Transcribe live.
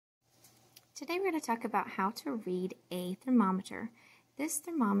Today we're going to talk about how to read a thermometer. This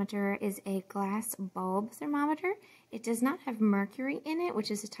thermometer is a glass bulb thermometer. It does not have mercury in it,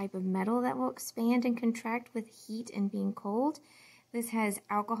 which is a type of metal that will expand and contract with heat and being cold. This has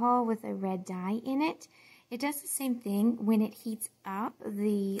alcohol with a red dye in it. It does the same thing. When it heats up,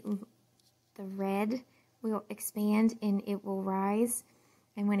 the red will expand and it will rise.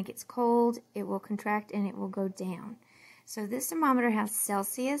 And when it gets cold, it will contract and it will go down. So this thermometer has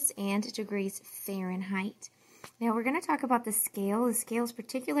Celsius and degrees Fahrenheit. Now we're going to talk about the scale. The scale is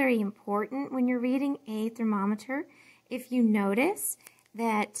particularly important when you're reading a thermometer. If you notice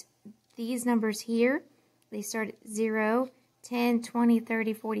that these numbers here, they start at 0, 10, 20,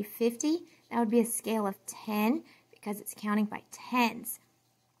 30, 40, 50. That would be a scale of 10 because it's counting by tens.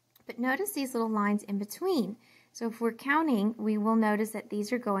 But notice these little lines in between. So if we're counting, we will notice that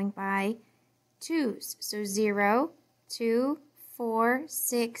these are going by twos. So 0, 2, 4,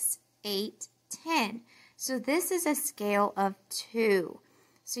 6, 8, 10. So this is a scale of 2.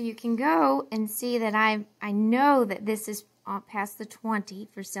 So you can go and see that I know that this is past the 20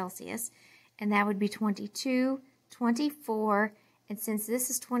 for Celsius, and that would be 22, 24, and since this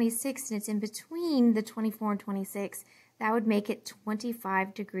is 26 and it's in between the 24 and 26, that would make it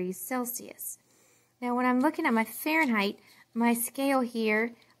 25 degrees Celsius. Now when I'm looking at my Fahrenheit, my scale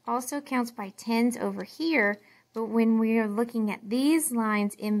here also counts by tens over here, but when we are looking at these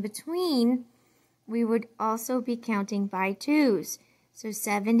lines in between, we would also be counting by twos. So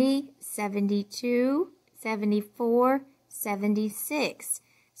 70, 72, 74, 76.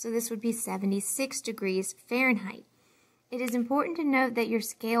 So this would be 76 degrees Fahrenheit. It is important to note that your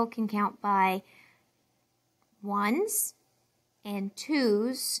scale can count by ones and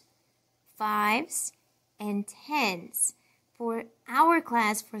twos, fives, and tens. For our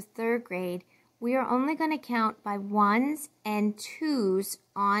class for third grade, we are only going to count by ones and twos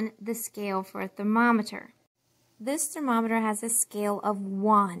on the scale for a thermometer. This thermometer has a scale of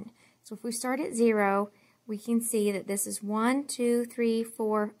 1. So if we start at 0, we can see that this is 1, 2, 3,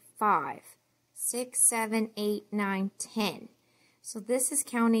 4, 5, 6, 7, 8, 9, 10. So this is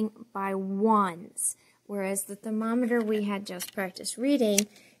counting by ones, whereas the thermometer we had just practiced reading,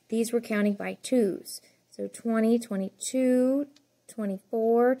 these were counting by twos. So 20, 22,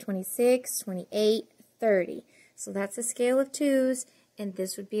 24, 26, 28, 30. So that's a scale of twos, and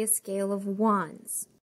this would be a scale of ones.